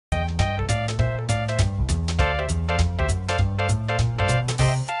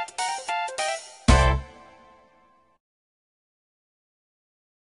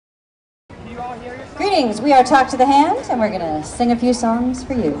Greetings, we are Talk to the Hand, and we're going to sing a few songs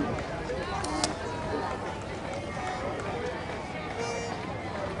for you.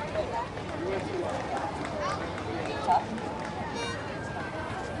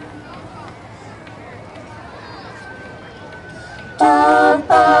 Ba,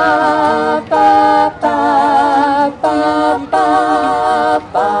 ba, ba, ba, ba, ba,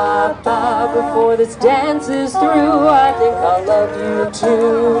 ba, ba. Before this dance is through, I think I'll love you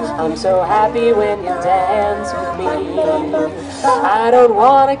too. I'm so happy when you dance with me. I don't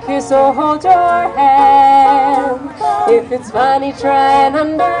want to kiss or hold your hand. If it's funny, try and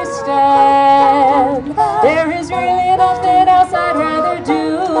understand. There is really nothing else I'd rather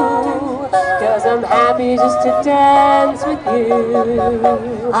do, 'cause I'm happy just to dance with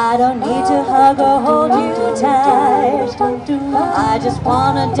you. I don't need to hug or hold you tight. I just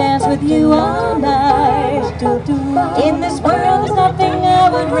wanna dance with you all night. In this world there's nothing I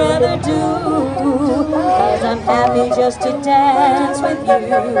would rather do, 'cause I'm happy just to dance with you.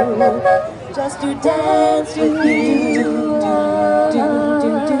 Just to dance with you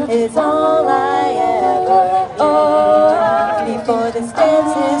is all I ever do. Before this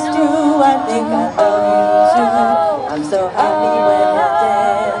dance is through, I think I love you too. I'm so happy when you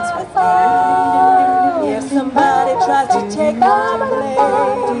dance with me. If somebody tries to take my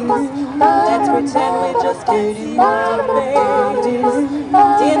place, let's pretend we just can't see my face.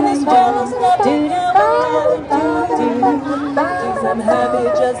 In this world there's nothing I would rather do, 'cause I'm happy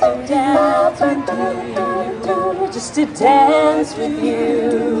just to dance with you. Just to dance with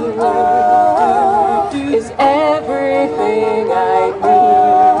you is everything I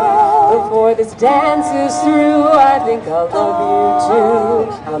need. Before this dance is through, I think I'll love you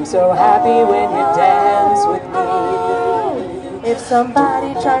too. I'm so happy when you dance with me. If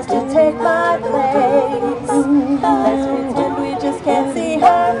somebody tries to take my place, let's pretend we just can't see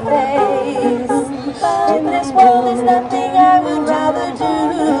her face. In this world there's nothing I would rather do.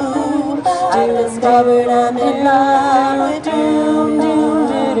 I discovered I'm in love with you.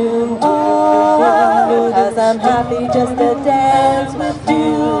 'Cause I'm happy just to dance with you.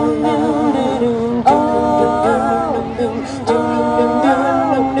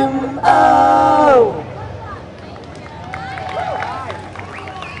 Oh!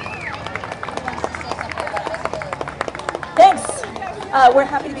 Thanks. We're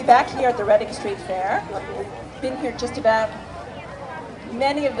happy to be back here at the Reading Street Fair. We've been here just about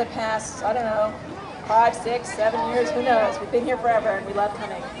many of the past, I don't know, 5, 6, 7 years, who knows. We've been here forever and we love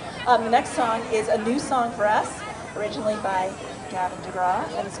coming. The next song is a new song for us, originally by Gavin DeGraw,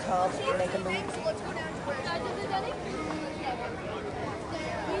 and it's called Make a Move.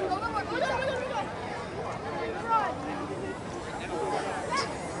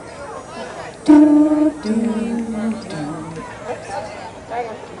 Do, do, do.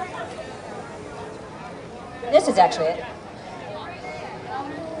 This is actually it.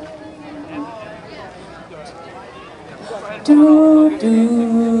 Do,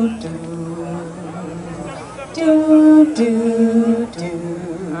 do, do. Do, do, do.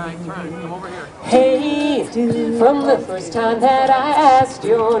 Hey, from the first time that I asked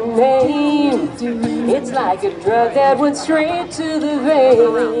your name, it's like a drug that went straight to the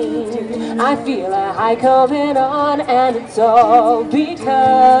vein. I feel a high coming on, and it's all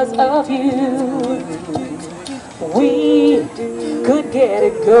because of you. We could get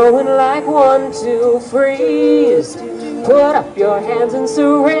it going like 1, 2, freeze. Put up your hands and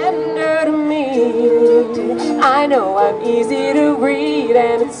surrender to me. I know I'm easy to read,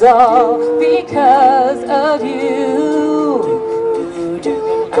 and it's all because of you.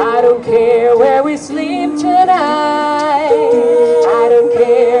 I don't care where we sleep tonight. I don't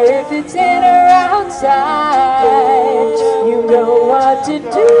care if it's in or outside. You know what to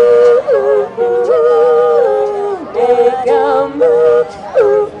do. Make a move.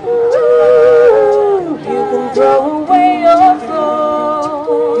 You can throw away your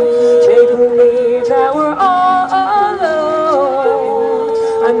phone. Make believe that we're all alone.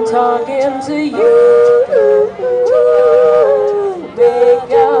 I'm talking to you.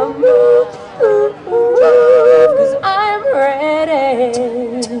 Make a move, 'cause I'm ready.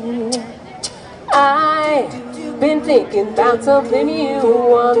 I've been thinking about something you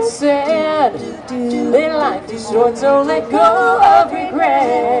once said. That life is short, so let go of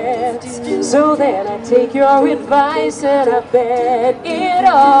regrets. So then I take your advice and I bet it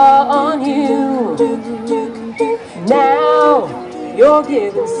all on you. Now you're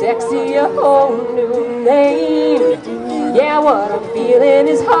giving sexy a whole new name. Yeah, what I'm feeling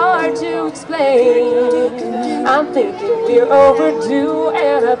is hard to explain. I'm thinking we're overdue,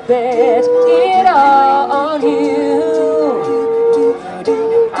 and I bet it all on you.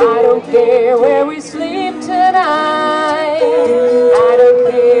 I don't care where we sleep tonight. I don't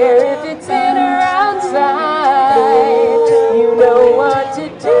care if it's in or outside. You know what to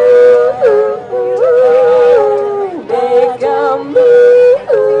do. Make a move.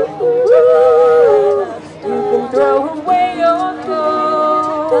 You can throw away your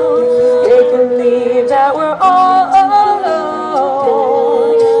clothes. Make believe that we're all alone.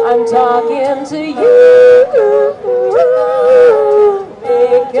 I'm talking to you.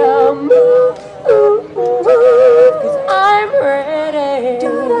 Make a move, 'cause I'm ready.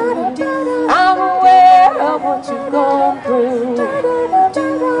 I'm aware of what you've gone through.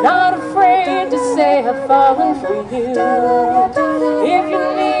 Not afraid to say I've fallen for you. If you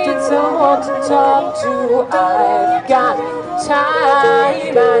need someone to talk to, I've got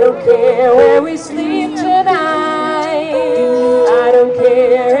time. I don't care where we sleep tonight. I don't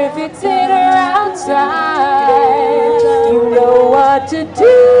care if it's in or outside. You know what to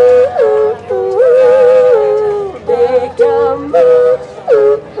do. Make a move.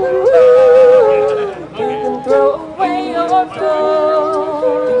 You can throw away your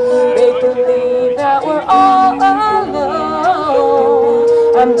clothes. Make believe that we're all alone.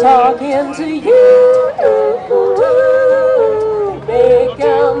 I'm talking to you. Make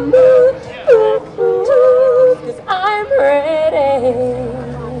a move, 'cause I'm ready.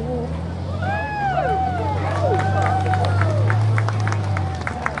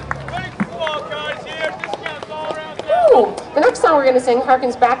 The next song we're going to sing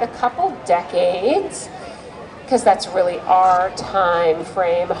harkens back a couple decades, because that's really our time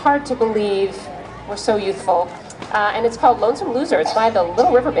frame. Hard to believe, we're so youthful. And it's called Lonesome Loser. It's by the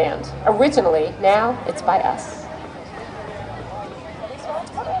Little River Band. Originally, now it's by us.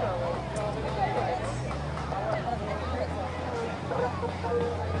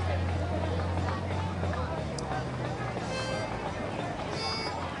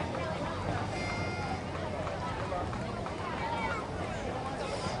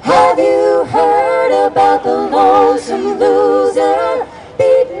 Have you heard about the lonesome loser,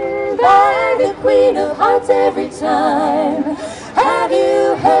 beaten by the Queen of Hearts every time? Have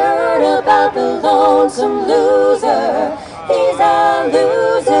you heard about the lonesome loser? He's a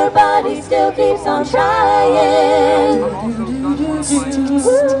loser, but he still keeps on trying.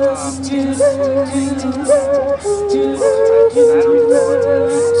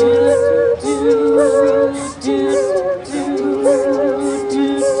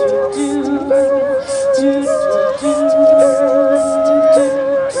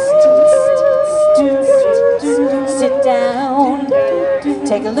 Sit down,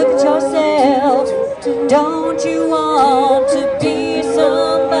 take a look at yourself. Don't you want to be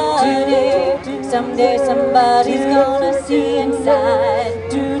somebody? Someday somebody's gonna see inside.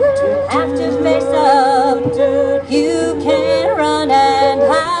 Have to face up, you can't run and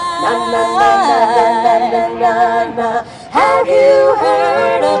hide. Have you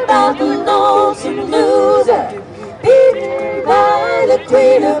heard about the lonesome loser, beaten by the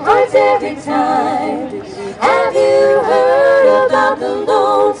Queen of Hearts every time? Have you heard about the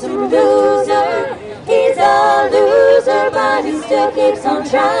lonesome loser? He's a loser, but he still keeps on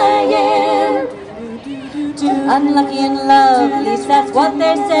trying. Unlucky in love, at least that's what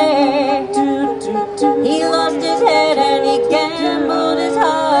they say. He lost his head and he gambled his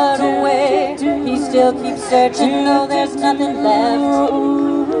heart away. He still keeps searching, though there's nothing left.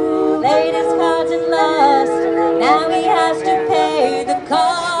 Played his cards and lost, now he has to pay the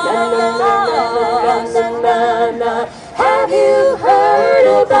cost. Have you heard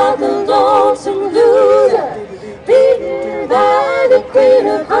about the lonesome loser, beaten by the Queen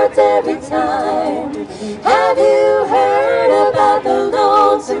of Hearts every time? Have you heard about the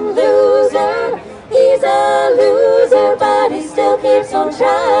lonesome loser? He's a loser, but he still keeps on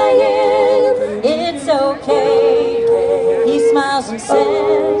trying. It's okay, he smiles and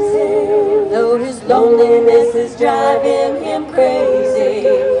says, though his loneliness is driving him crazy.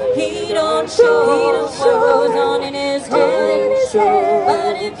 He don't show what goes on in his head,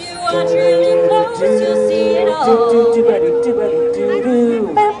 but if you watch really close, you'll see it all.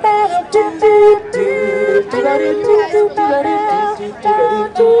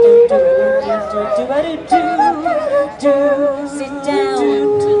 Sit down,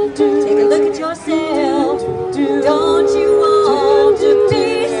 take a look at yourself. Don't you want to be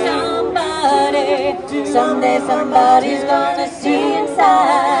somebody? Someday somebody's gonna see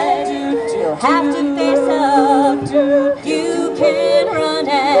inside. You'll have to face up, you can't run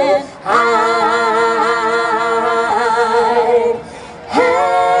and hide.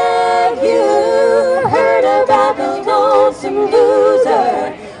 Have you heard about the lonesome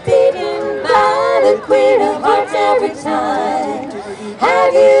loser, beaten by the Queen of Hearts every time?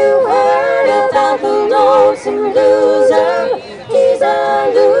 Have you heard about the lonesome loser? He's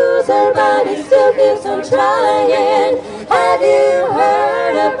a loser, but he still keeps on trying. Have you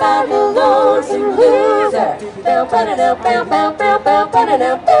heard about the lonesome loser? Bow, ba-da-da, bow, bow, bow, bow,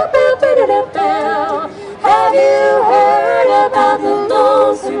 ba-da-da, bow, bow, ba-da-da, bow. Have you heard about the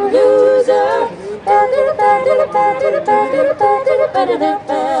lonesome loser? Have you heard about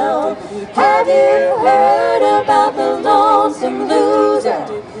the lonesome loser?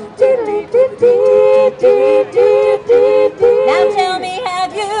 Now tell me,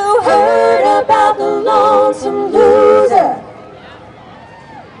 have you heard about the lonesome loser?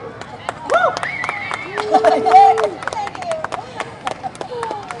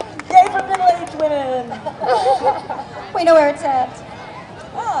 Yay for middle-aged women! We know where it's at.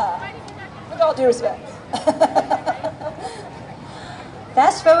 With all due respect.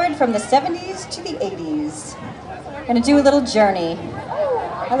 Fast forward from the 70s to the 80s. We're gonna do a little journey.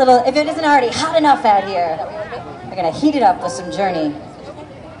 A little, if it isn't already hot enough out here, we're gonna heat it up with some Journey.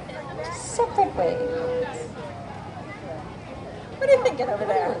 Separate ways. What are you thinking over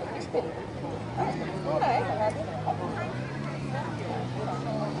there? All right.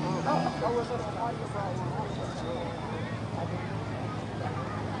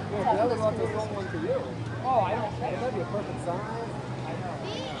 Yeah, the other one was one to you. Oh, I don't know. That'd be a perfect size.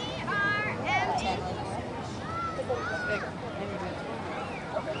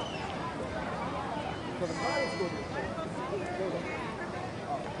 So the prize will be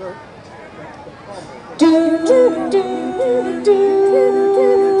Do do do do do do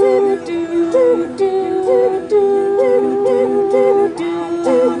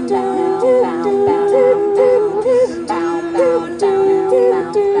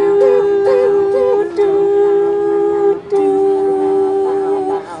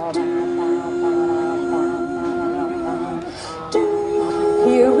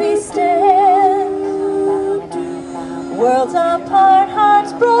Here we stand, worlds apart,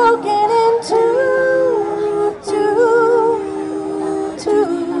 hearts broken in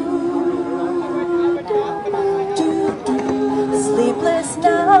sleepless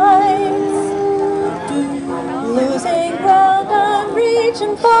nights, losing ground, I'm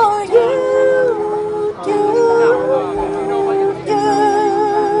reaching for you,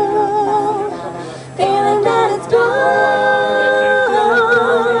 feeling that it's gone,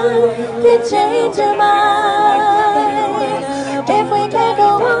 can change your mind, if we can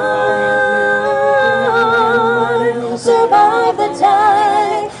go on, survive the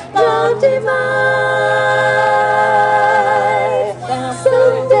tide, love divine.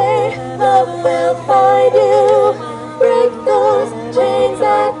 Someday love will find you, break those chains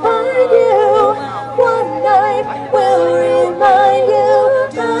that bind you. One night will remind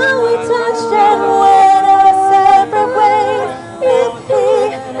you how we touched and went our separate ways. If he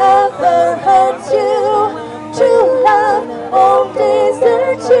ever hurts you, true love won't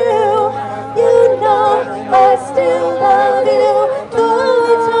desert you. You know I still love you, though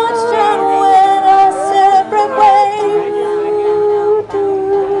we touched and went our separate ways.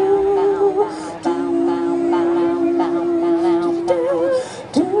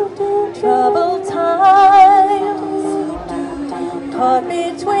 Troubled times, caught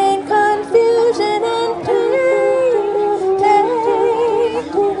between confusion and pain.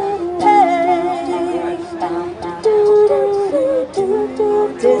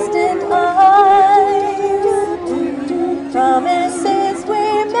 Distant eyes, promises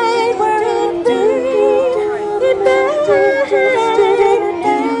we made were in vain.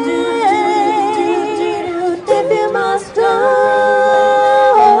 If you must go,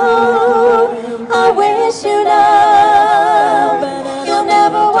 I wish you love. You'll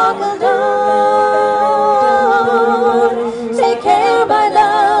never walk alone. Take care, my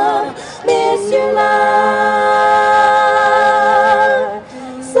love. Miss your love.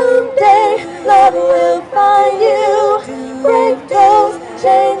 Someday love will find you. Break those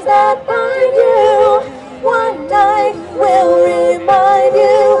chains that bind you. One night will remind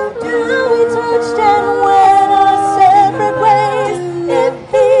you how we touched and went our separate ways. If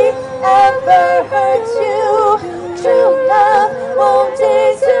he ever hurts you, true love won't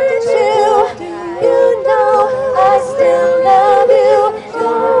desert you. You know I still love you,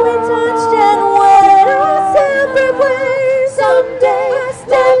 though we touched and went our separate ways. Someday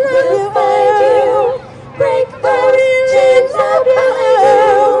love will find you, break those chains that bind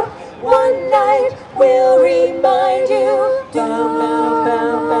you. One night will remind you.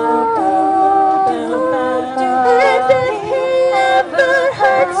 If he ever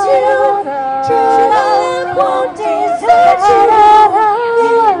hurts you, true love won't desert you.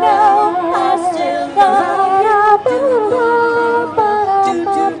 You know I still love you.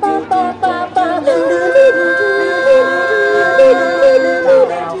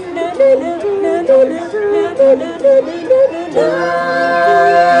 Let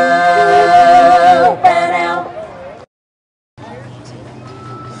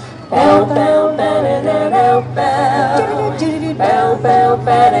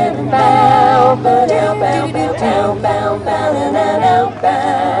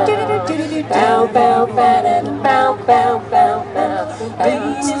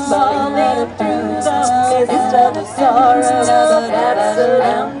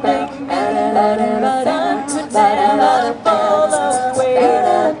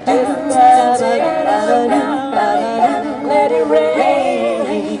it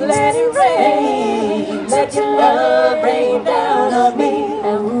rain, let it rain, let your love rain down on me.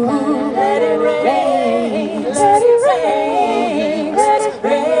 Let it rain, let it rain, let it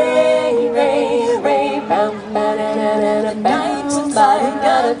rain, rain, rain. The night was like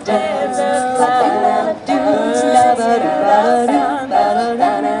a desert cloud,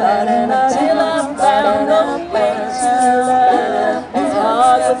 until I found a way to love. His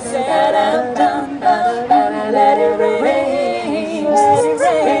heart was said and done. Let it rain, let it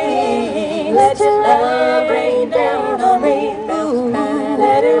rain, let your love rain down on me.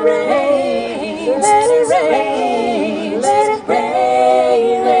 Let it rain, let it rain, let it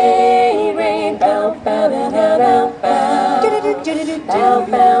rain, rain, rain. Bow, bow, da, da, da, bow. Bow,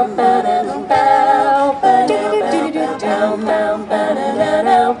 bow, ba, da, da, bow. Bow, bow, ba, da, da,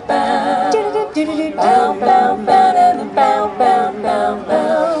 da, bow. Bow, bow, ba, da, da, bow, bow, bow,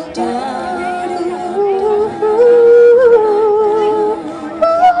 bow.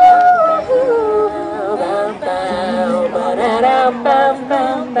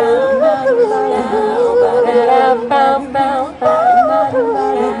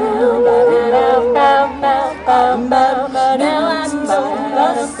 Now I know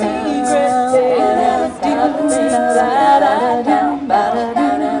the secret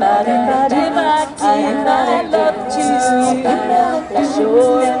if I give my love to you,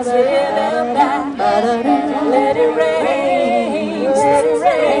 sure it's let it rain, let it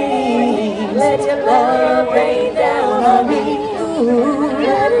rain, let your love rain down on me.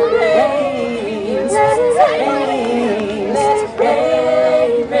 Let it rain, let it rain, let it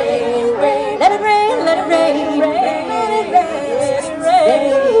rain, rain, rain. Let it rain, let it rain, rain, let it rain, let it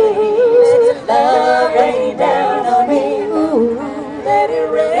rain. Let your love rain down on me. Let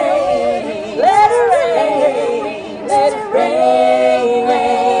it rain, let it rain, let it rain,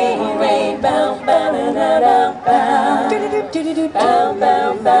 rain, rain. Bow, bow, da, da, da, bow. Bow,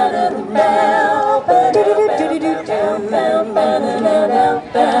 bow, ba, da, da, bow. Bow, bow, ba, da, da, da,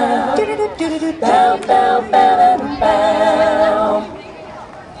 bow. Bow, bow, ba, da, da, bow.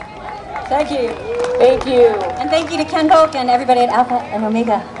 Thank you. Thank you. And thank you to Ken Volk and everybody at Alpha and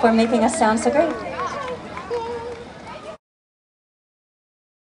Omega for making us sound so great.